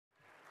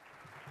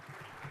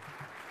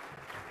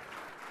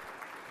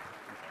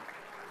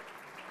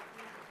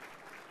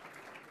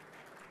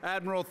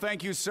Admiral,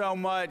 thank you so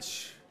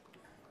much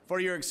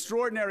for your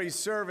extraordinary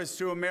service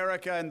to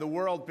America and the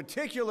world,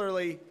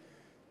 particularly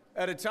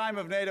at a time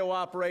of NATO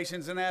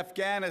operations in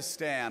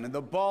Afghanistan and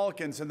the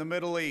Balkans and the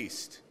Middle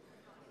East.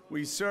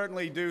 We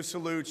certainly do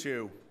salute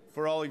you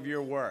for all of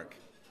your work.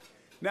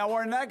 Now,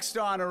 our next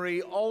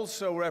honoree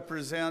also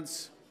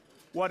represents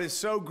what is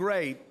so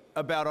great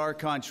about our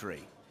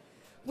country.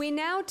 We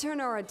now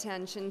turn our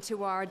attention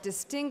to our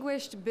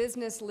Distinguished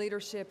Business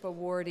Leadership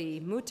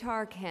Awardee,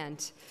 Muhtar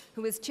Kent,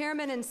 who is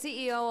chairman and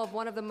CEO of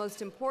one of the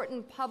most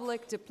important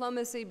public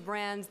diplomacy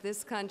brands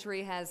this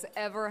country has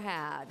ever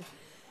had.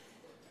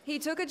 He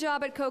took a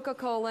job at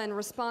Coca-Cola in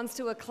response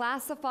to a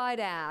classified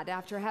ad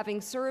after having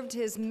served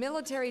his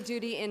military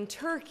duty in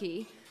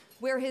Turkey,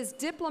 where his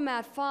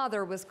diplomat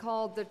father was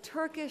called the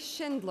Turkish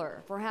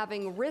Schindler for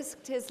having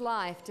risked his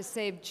life to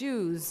save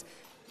Jews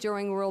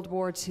during World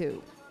War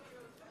II.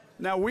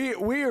 Now,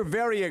 we are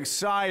very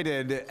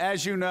excited.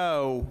 As you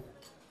know,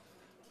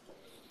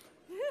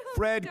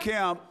 Fred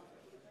Kemp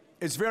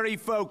is very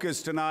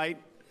focused tonight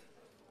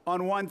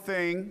on one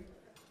thing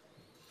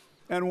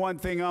and one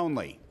thing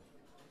only: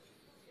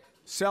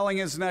 selling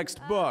his next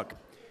book.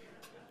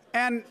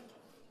 And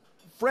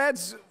Fred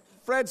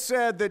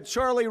said that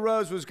Charlie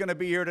Rose was going to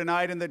be here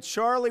tonight and that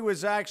Charlie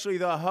was actually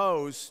the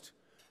host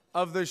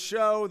of the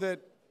show that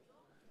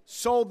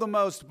sold the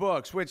most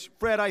books, which,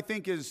 Fred, I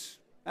think is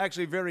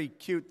actually a very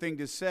cute thing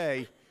to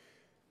say,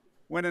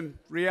 when in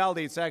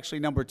reality it's actually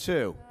number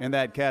 2 in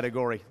that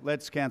category.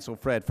 Let's cancel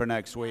Fred for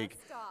next week.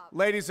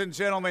 Ladies and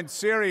gentlemen,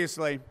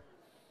 seriously,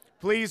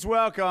 please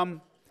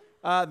welcome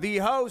the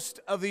host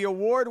of the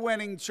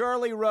award-winning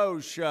Charlie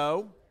Rose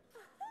Show,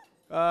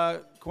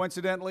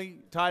 coincidentally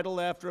titled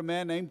after a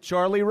man named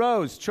Charlie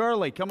Rose.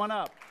 Charlie, come on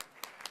up.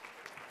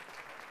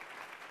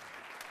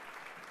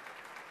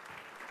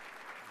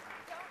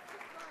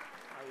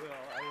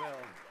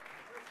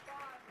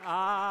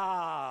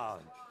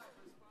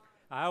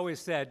 I always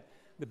said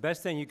the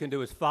best thing you can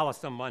do is follow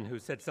someone who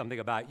said something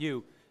about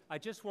you. I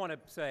just want to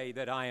say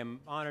that I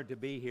am honored to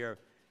be here,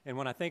 and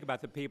when I think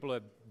about the people who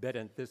have been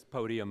at this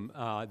podium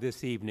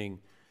this evening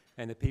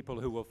and the people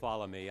who will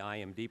follow me, I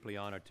am deeply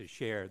honored to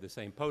share the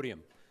same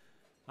podium.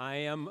 I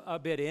am a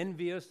bit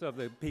envious of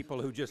the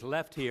people who just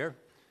left here,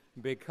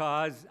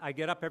 because I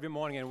get up every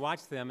morning and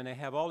watch them, and they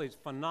have all these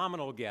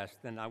phenomenal guests,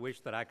 and I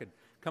wish that I could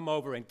come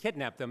over and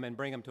kidnap them and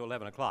bring them to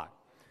 11 o'clock.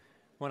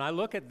 When I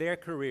look at their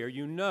career,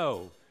 you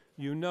know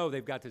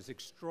they've got this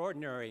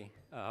extraordinary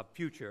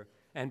future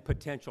and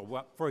potential.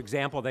 Well, for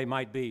example, they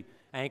might be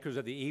anchors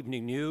of the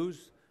evening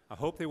news. I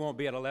hope they won't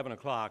be at 11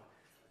 o'clock.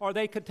 Or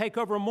they could take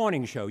over a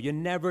morning show. You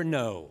never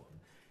know.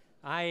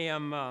 I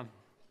am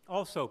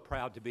also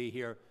proud to be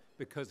here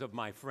because of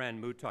my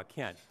friend, Muhtar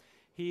Kent.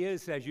 He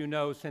is, as you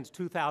know, since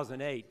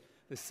 2008,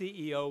 the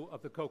CEO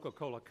of the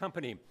Coca-Cola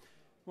Company.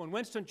 When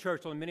Winston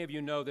Churchill, and many of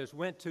you know this,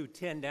 went to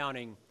 10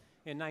 Downing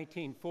in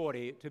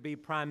 1940 to be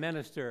prime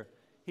minister,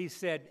 he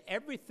said,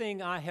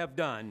 "Everything I have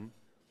done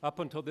up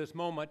until this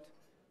moment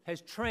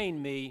has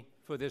trained me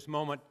for this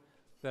moment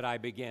that I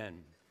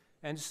began."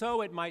 And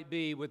so it might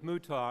be with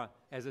Muhtar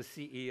as a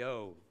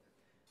CEO.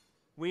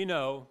 We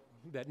know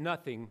that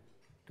nothing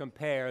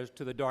compares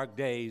to the dark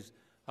days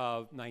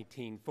of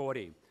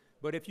 1940.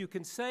 But if you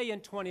can say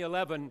in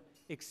 2011,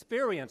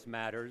 experience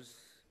matters,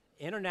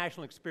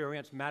 international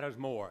experience matters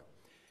more.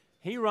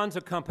 He runs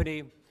a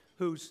company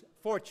whose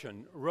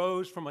fortune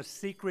rose from a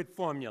secret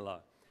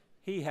formula.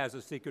 He has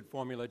a secret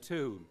formula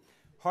too: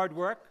 hard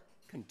work,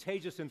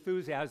 contagious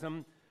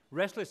enthusiasm,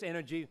 restless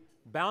energy,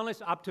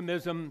 boundless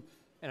optimism,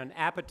 and an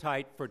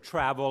appetite for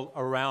travel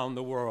around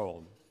the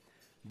world.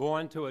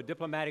 Born to a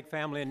diplomatic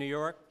family in New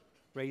York,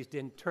 raised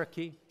in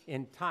Turkey,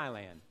 in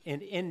Thailand,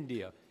 in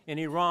India, in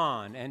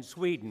Iran, and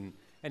Sweden,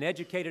 and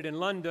educated in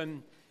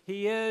London,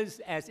 he is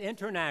as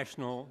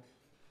international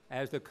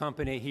as the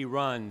company he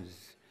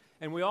runs.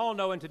 And we all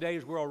know in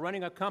today's world,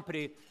 running a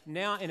company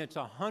now in its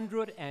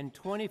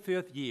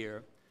 125th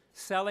year,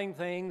 selling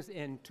things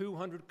in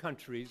 200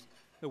 countries,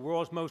 the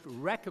world's most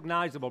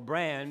recognizable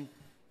brand,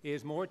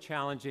 is more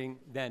challenging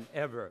than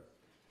ever.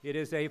 It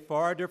is a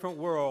far different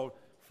world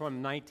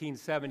from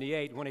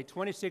 1978, when a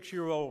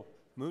 26-year-old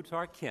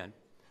Muhtar Kent,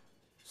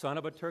 son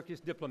of a Turkish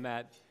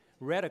diplomat,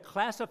 read a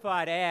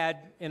classified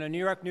ad in a New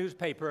York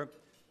newspaper,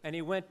 and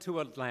he went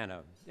to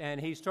Atlanta, and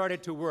he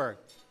started to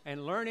work,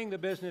 and learning the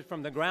business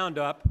from the ground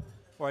up,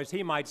 or as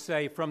he might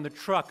say, from the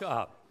truck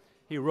up.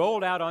 He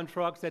rolled out on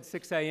trucks at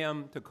 6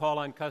 a.m. to call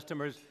on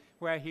customers,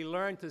 where he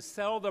learned to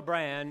sell the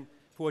brand,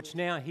 for which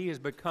now he has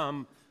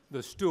become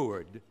the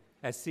steward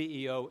as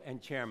CEO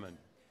and chairman.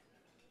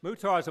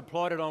 Muhtar is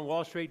applauded on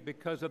Wall Street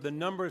because of the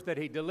numbers that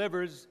he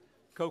delivers.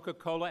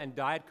 Coca-Cola and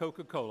Diet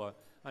Coca-Cola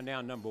are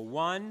now number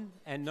 1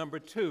 and number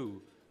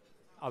 2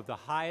 of the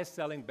highest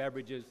selling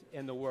beverages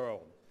in the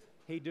world.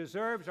 He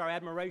deserves our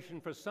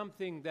admiration for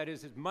something that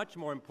is much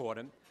more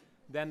important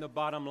than the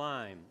bottom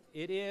line.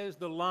 It is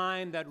the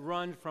line that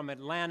runs from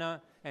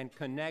Atlanta and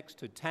connects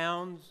to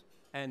towns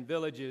and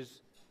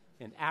villages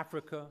in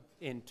Africa,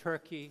 in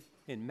Turkey,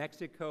 in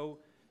Mexico,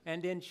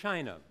 and in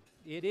China.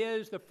 It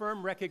is the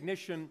firm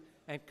recognition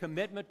and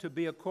commitment to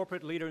be a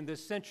corporate leader in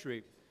this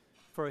century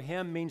for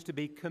him means to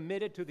be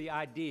committed to the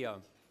idea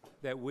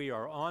that we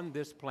are on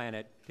this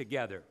planet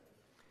together.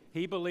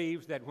 He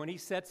believes that when he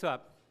sets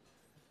up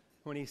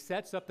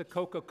the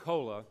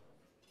Coca-Cola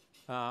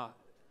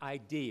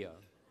idea,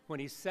 when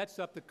he sets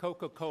up the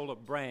Coca-Cola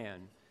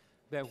brand,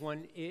 that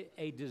when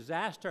a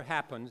disaster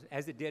happens,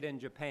 as it did in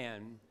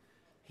Japan,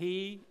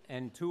 he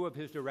and two of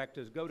his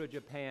directors go to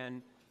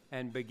Japan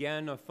and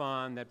begin a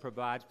fund that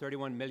provides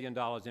 $31 million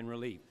in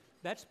relief.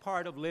 That's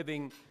part of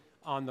living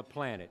on the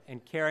planet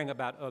and caring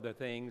about other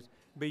things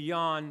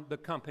beyond the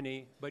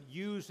company, but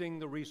using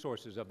the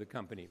resources of the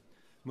company.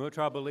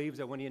 Muhtar believes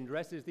that when he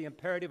addresses the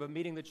imperative of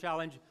meeting the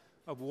challenge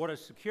of water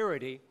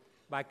security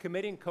by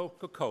committing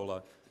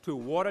Coca-Cola to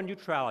water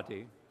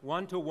neutrality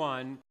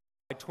 1-to-1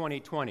 by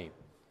 2020.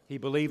 He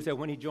believes that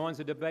when he joins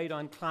the debate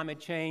on climate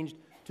change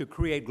to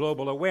create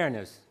global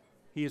awareness,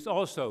 he is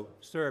also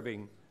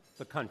serving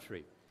the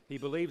country. He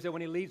believes that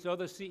when he leads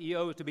other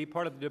CEOs to be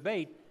part of the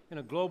debate in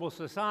a global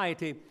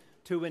society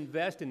to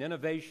invest in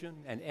innovation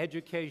and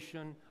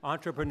education,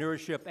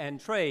 entrepreneurship, and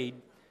trade,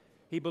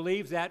 he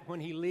believes that when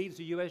he leads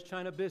the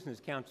U.S.-China Business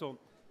Council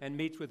and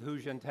meets with Hu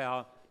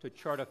Jintao to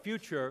chart a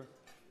future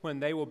when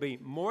they will be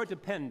more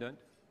dependent,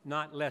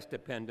 not less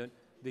dependent,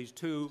 these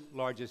two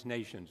largest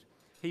nations.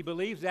 He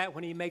believes that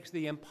when he makes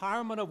the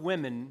empowerment of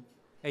women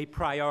a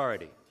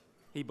priority.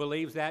 He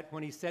believes that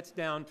when he sits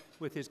down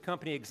with his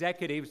company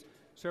executives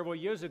several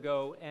years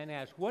ago and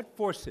asks, what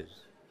forces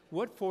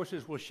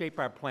will shape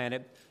our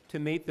planet to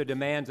meet the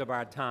demands of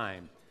our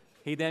time?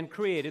 He then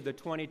created the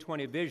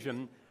 2020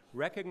 vision,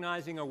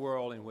 recognizing a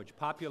world in which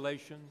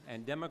population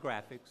and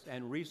demographics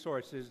and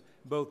resources,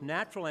 both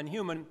natural and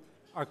human,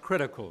 are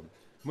critical.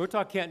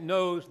 Muhtar Kent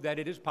knows that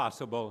it is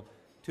possible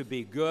to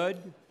be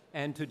good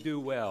and to do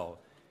well.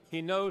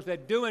 He knows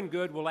that doing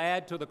good will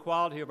add to the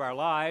quality of our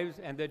lives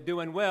and that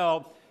doing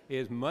well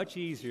is much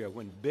easier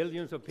when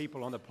billions of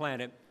people on the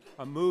planet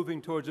are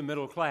moving towards the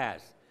middle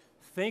class.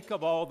 Think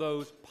of all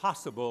those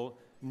possible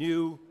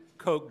new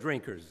Coke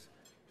drinkers.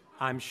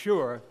 I'm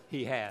sure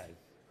he has.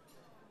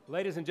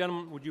 Ladies and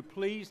gentlemen, would you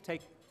please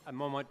take a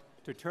moment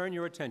to turn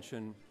your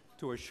attention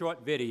to a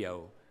short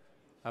video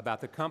about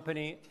the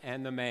company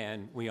and the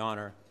man we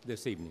honor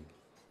this evening.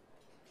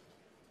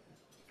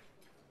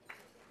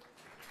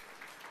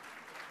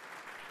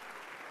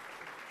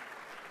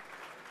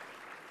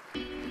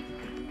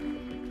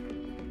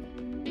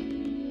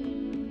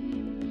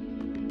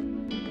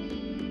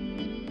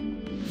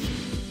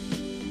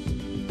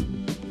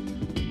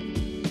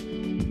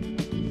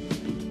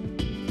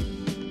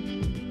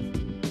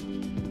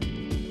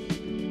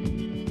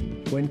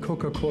 When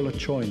Coca-Cola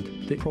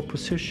joined, the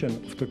proposition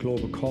of the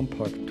Global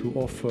Compact to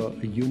offer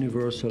a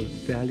universal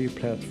value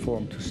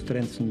platform to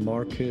strengthen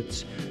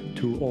markets,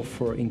 to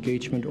offer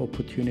engagement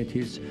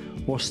opportunities,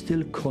 was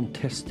still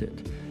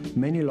contested.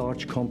 Many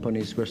large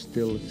companies were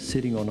still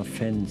sitting on a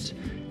fence,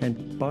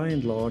 and by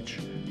and large,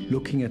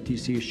 looking at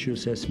these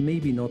issues as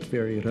maybe not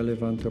very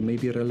relevant or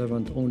maybe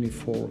relevant only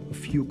for a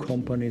few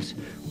companies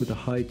with a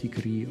high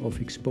degree of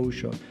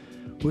exposure.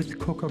 With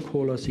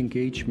Coca-Cola's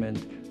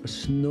engagement, a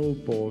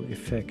snowball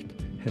effect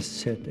has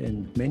set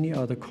in. Many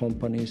other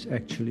companies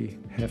actually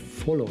have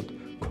followed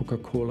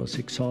Coca-Cola's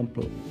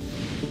example.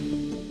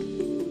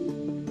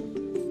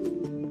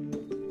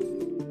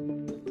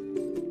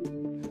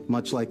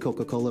 Much like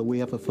Coca-Cola, we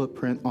have a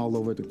footprint all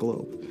over the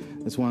globe.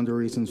 It's one of the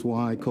reasons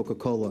why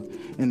Coca-Cola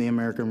and the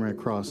American Red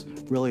Cross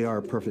really are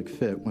a perfect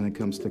fit when it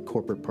comes to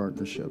corporate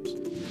partnerships.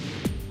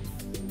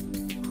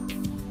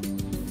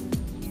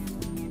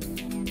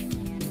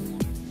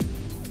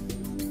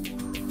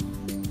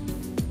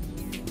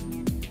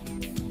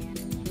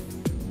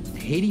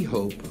 Haiti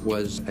Hope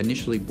was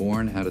initially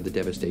born out of the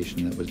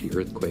devastation that was the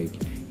earthquake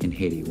in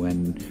Haiti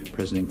when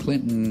President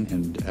Clinton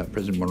and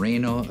President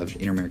Moreno of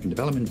Inter-American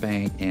Development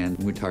Bank and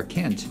Muhtar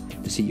Kent,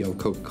 the CEO of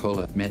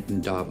Coca-Cola, met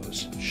in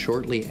Davos.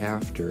 Shortly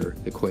after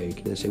the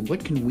quake, they said,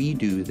 what can we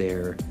do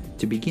there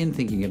to begin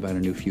thinking about a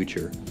new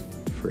future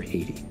for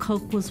Haiti?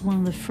 Coke was one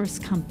of the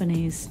first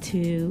companies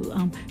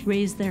to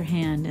raise their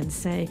hand and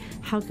say,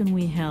 how can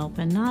we help?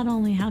 And not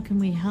only how can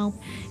we help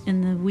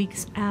in the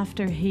weeks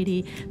after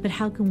Haiti, but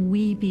how can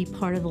we be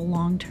part of the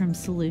long-term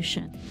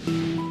solution?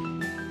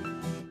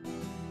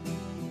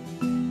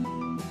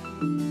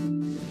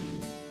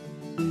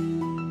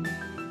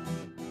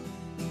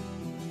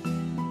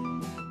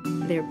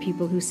 There are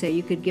people who say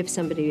you could give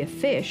somebody a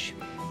fish,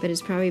 but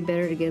it's probably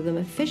better to give them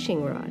a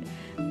fishing rod.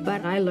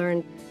 But I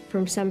learned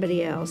from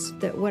somebody else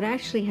that what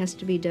actually has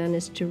to be done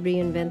is to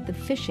reinvent the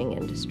fishing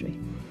industry,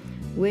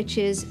 which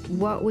is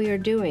what we are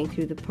doing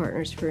through the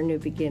Partners for a New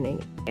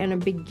Beginning, and a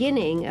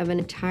beginning of an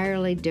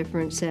entirely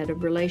different set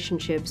of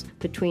relationships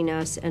between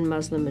us and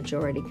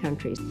Muslim-majority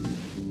countries.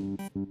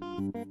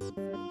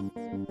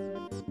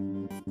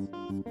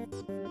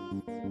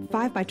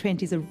 5 by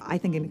 20 is, I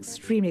think, an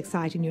extremely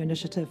exciting new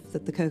initiative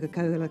that the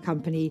Coca-Cola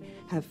Company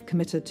have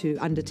committed to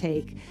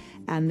undertake.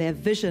 And their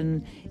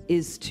vision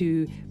is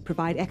to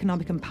provide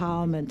economic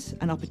empowerment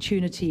and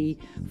opportunity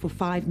for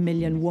 5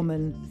 million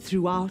women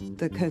throughout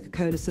the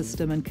Coca-Cola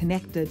system and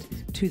connected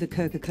to the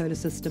Coca-Cola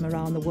system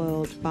around the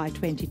world by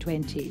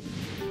 2020.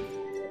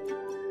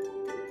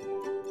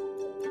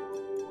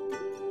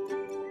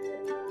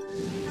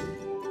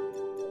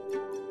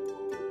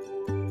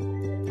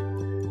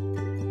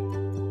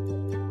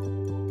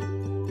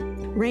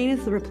 RAIN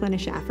is the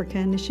Replenish Africa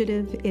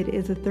initiative. It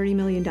is a $30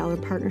 million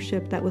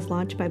partnership that was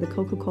launched by the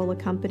Coca-Cola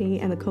Company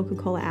and the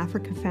Coca-Cola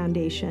Africa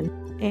Foundation.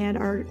 And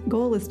our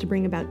goal is to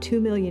bring about 2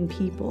 million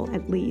people,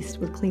 at least,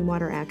 with clean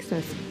water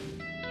access.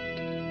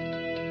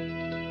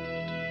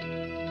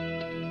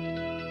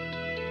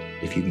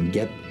 If you can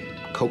get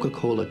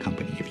Coca-Cola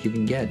Company, if you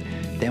can get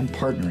them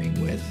partnering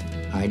with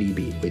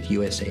IDB, with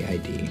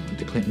USAID, with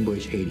the Clinton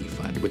Bush Haiti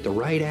Fund, with the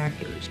right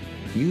actors,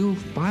 you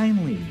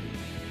finally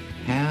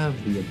have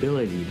the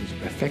ability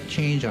to affect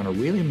change on a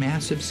really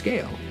massive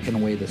scale in a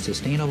way that's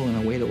sustainable, in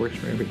a way that works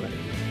for everybody.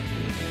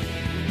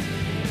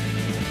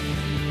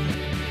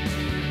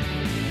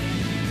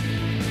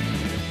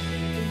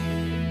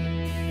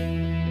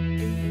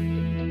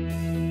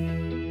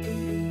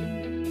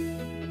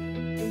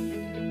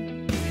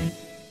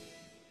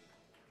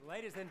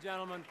 Ladies and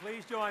gentlemen,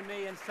 please join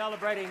me in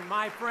celebrating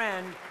my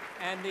friend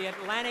and the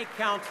Atlantic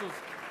Council's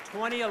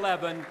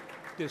 2011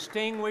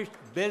 Distinguished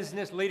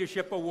Business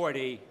Leadership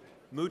Awardee,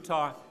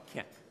 Muhtar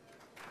Kent.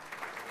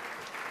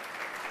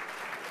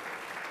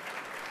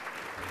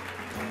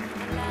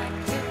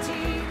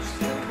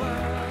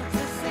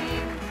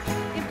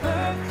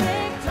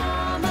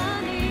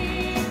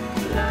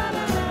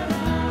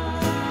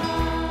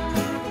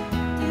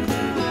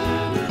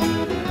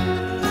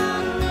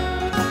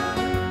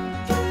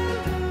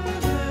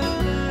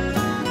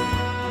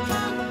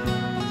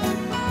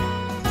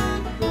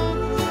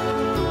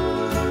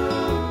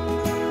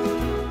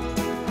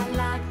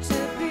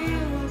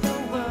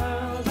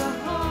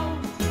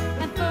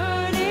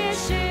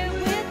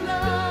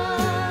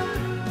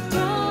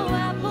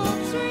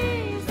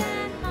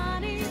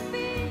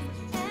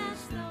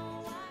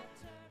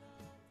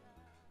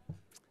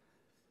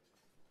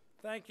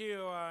 Thank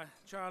you,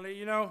 Charlie.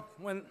 You know,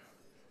 when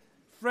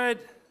Fred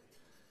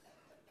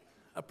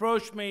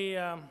approached me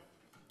a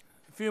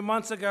few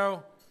months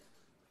ago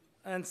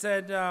and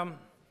said,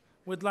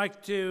 we'd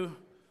like to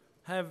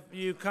have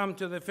you come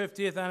to the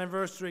 50th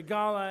anniversary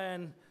gala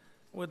and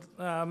would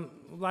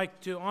like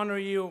to honor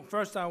you,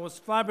 first I was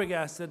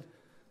flabbergasted,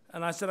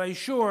 and I said, are you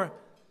sure?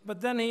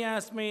 But then he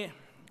asked me,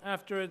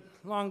 after a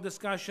long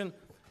discussion,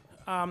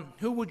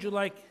 who would you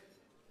like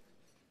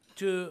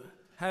to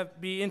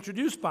be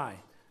introduced by?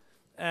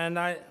 And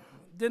I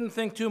didn't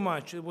think too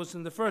much. It was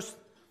in the first,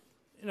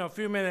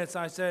 few minutes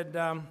I said,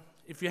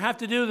 if you have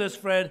to do this,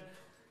 Fred,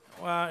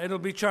 it'll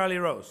be Charlie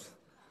Rose,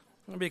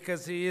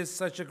 because he is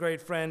such a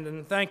great friend.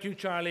 And thank you,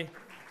 Charlie.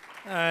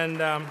 And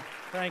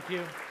thank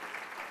you.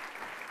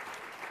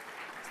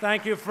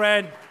 Thank you,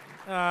 Fred,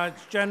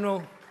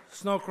 General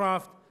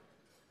Snowcroft,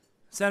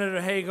 Senator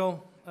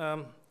Hagel,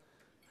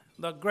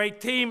 the great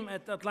team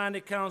at the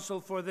Atlantic Council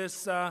for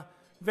this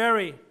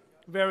very,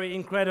 very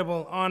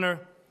incredible honor.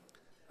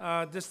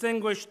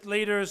 Distinguished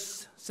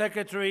leaders,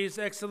 secretaries,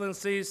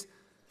 excellencies,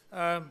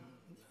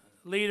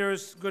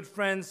 leaders, good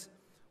friends.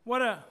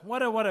 What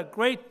a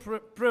great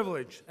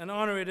privilege and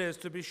honor it is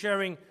to be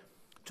sharing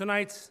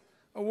tonight's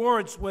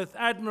awards with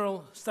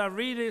Admiral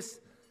Stavridis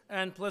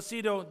and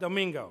Placido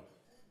Domingo.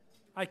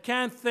 I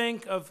can't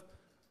think of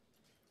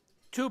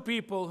two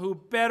people who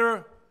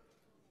better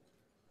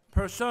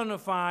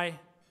personify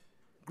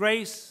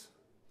grace,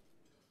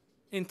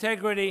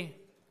 integrity,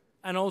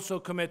 and also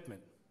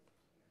commitment.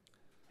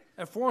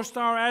 A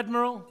 4-star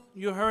admiral,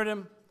 you heard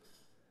him,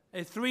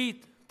 a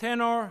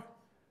 3-tenor,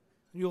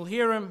 you'll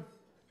hear him,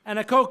 and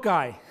a Coke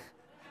guy.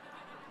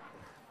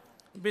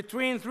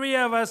 Between three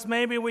of us,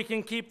 maybe we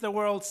can keep the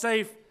world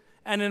safe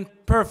and in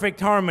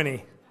perfect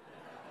harmony.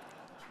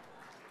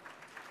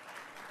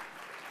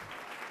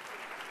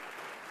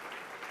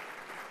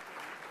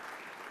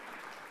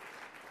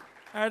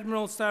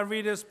 Admiral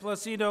Stavridis,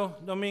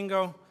 Placido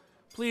Domingo,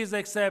 please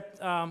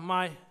accept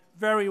my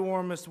very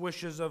warmest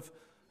wishes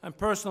and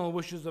personal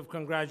wishes of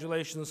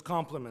congratulations,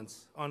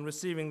 compliments on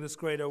receiving this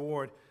great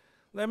award.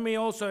 Let me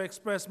also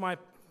express my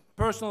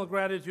personal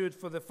gratitude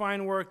for the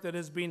fine work that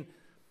has been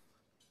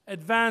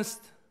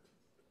advanced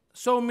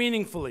so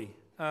meaningfully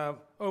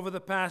over the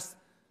past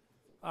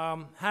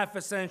half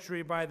a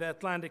century by the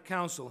Atlantic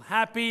Council.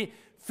 Happy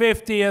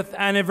 50th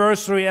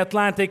anniversary,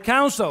 Atlantic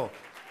Council.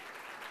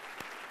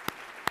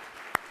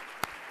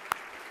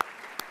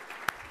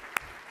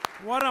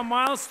 What a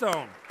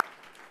milestone.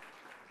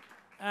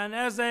 And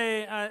as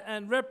a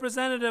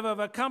representative of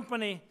a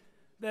company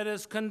that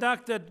has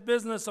conducted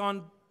business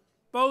on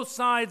both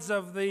sides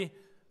of the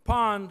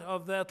pond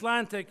of the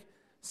Atlantic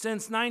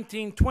since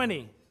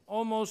 1920,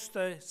 almost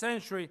a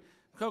century,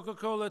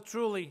 Coca-Cola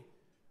truly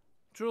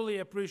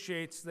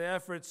appreciates the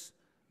efforts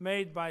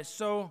made by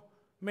so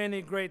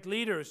many great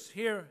leaders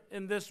here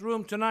in this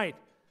room tonight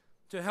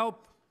to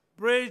help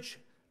bridge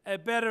a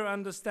better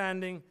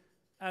understanding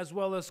as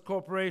well as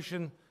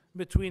cooperation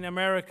between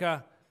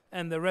America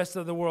and the rest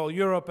of the world,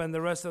 Europe and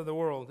the rest of the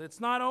world. It's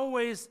not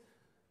always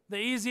the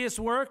easiest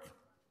work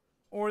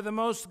or the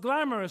most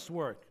glamorous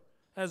work,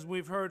 as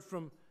we've heard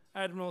from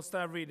Admiral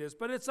Stavridis,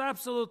 but it's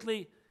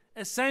absolutely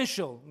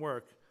essential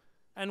work,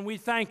 and we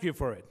thank you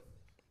for it.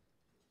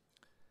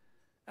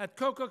 At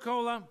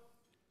Coca-Cola,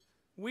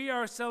 we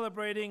are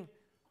celebrating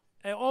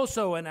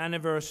also an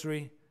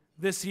anniversary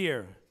this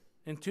year,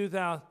 in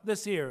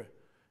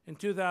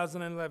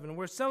 2011.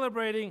 We're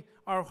celebrating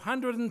our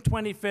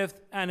 125th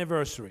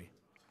anniversary.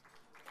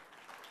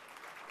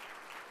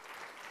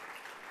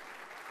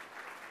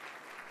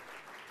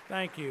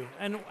 Thank you.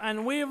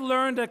 And we have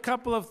learned a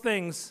couple of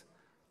things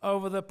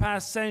over the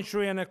past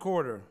century and a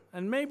quarter.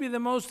 And maybe the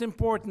most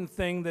important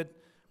thing that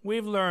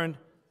we've learned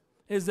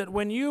is that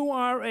when you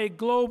are a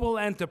global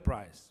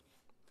enterprise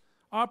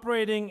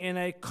operating in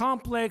a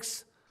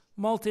complex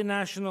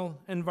multinational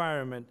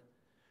environment,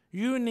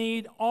 you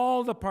need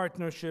all the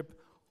partnership,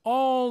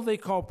 all the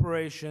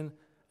cooperation,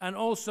 and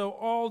also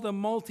all the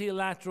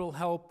multilateral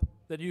help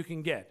that you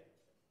can get.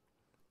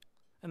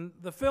 And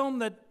the film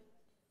that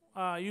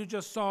you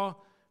just saw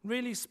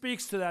really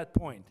speaks to that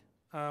point.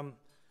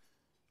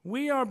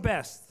 We are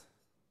best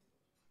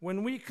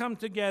when we come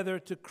together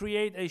to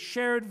create a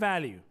shared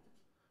value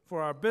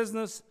for our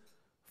business,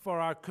 for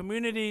our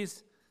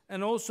communities,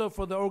 and also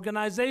for the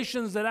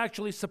organizations that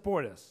actually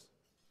support us.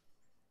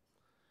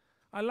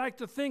 I like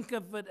to think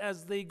of it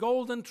as the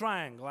golden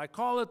triangle. I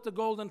call it the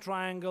golden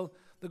triangle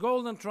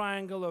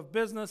of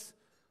business,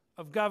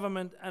 of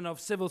government, and of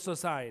civil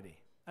society.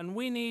 And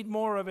we need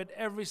more of it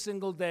every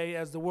single day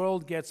as the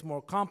world gets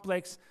more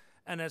complex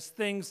and as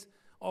things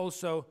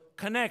also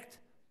connect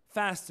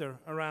faster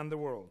around the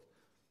world.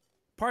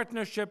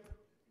 Partnership,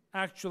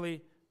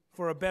 actually,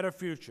 for a better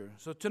future.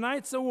 So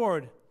tonight's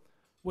award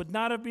would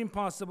not have been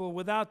possible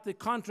without the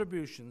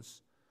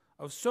contributions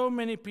of so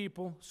many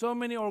people, so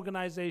many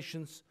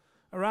organizations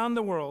around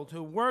the world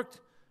who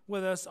worked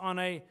with us on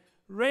a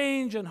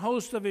range and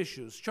host of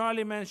issues.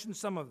 Charlie mentioned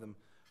some of them.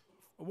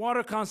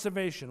 Water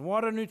conservation,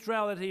 water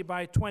neutrality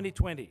by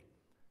 2020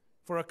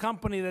 for a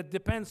company that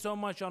depends so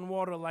much on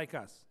water like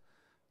us.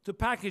 To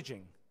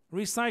packaging,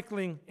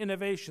 recycling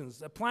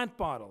innovations, a plant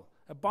bottle,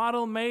 a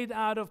bottle made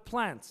out of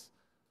plants.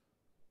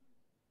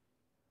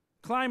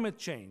 Climate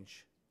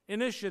change,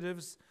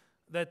 initiatives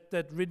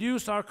that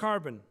reduce our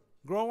carbon,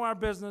 grow our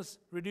business,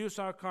 reduce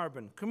our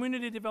carbon.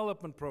 Community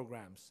development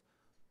programs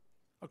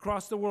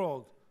across the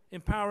world,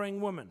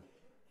 empowering women,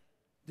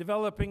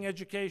 developing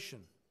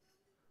education,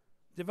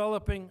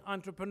 developing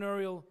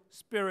entrepreneurial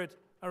spirit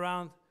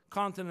around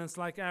continents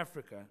like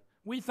Africa.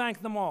 We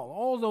thank them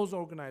all those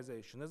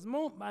organizations.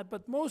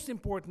 But most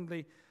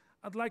importantly,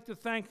 I'd like to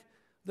thank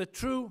the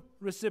true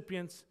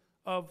recipients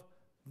of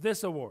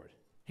this award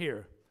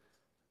here.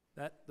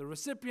 That the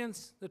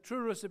recipients, the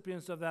true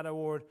recipients of that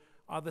award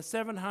are the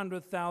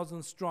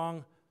 700,000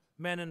 strong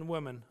men and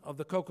women of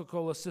the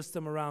Coca-Cola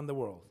system around the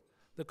world.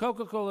 The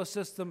Coca-Cola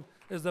system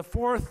is the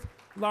 4th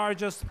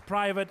largest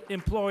private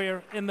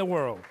employer in the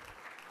world.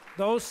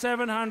 Those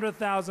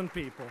 700,000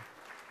 people,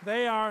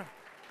 they are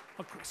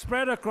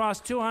spread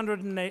across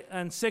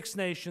 206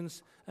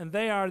 nations, and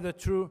they are the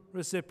true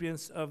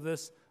recipients of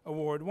this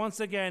award. Once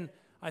again,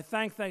 I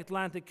thank the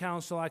Atlantic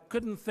Council. I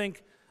couldn't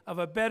think of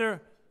a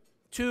better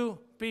two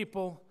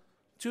people,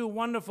 two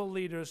wonderful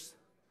leaders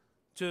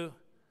to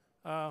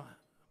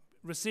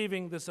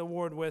receiving this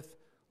award with,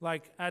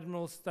 like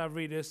Admiral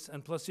Stavridis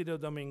and Placido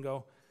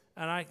Domingo.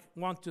 And I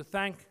want to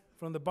thank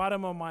from the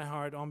bottom of my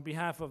heart, on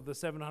behalf of the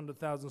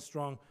 700,000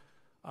 strong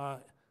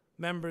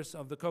members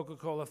of the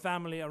Coca-Cola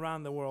family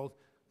around the world,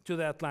 to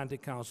the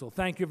Atlantic Council.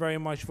 Thank you very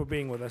much for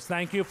being with us.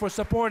 Thank you for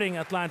supporting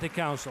Atlantic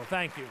Council.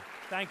 Thank you.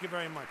 Thank you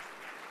very much.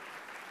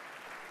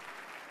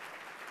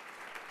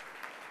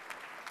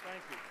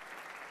 Thank you.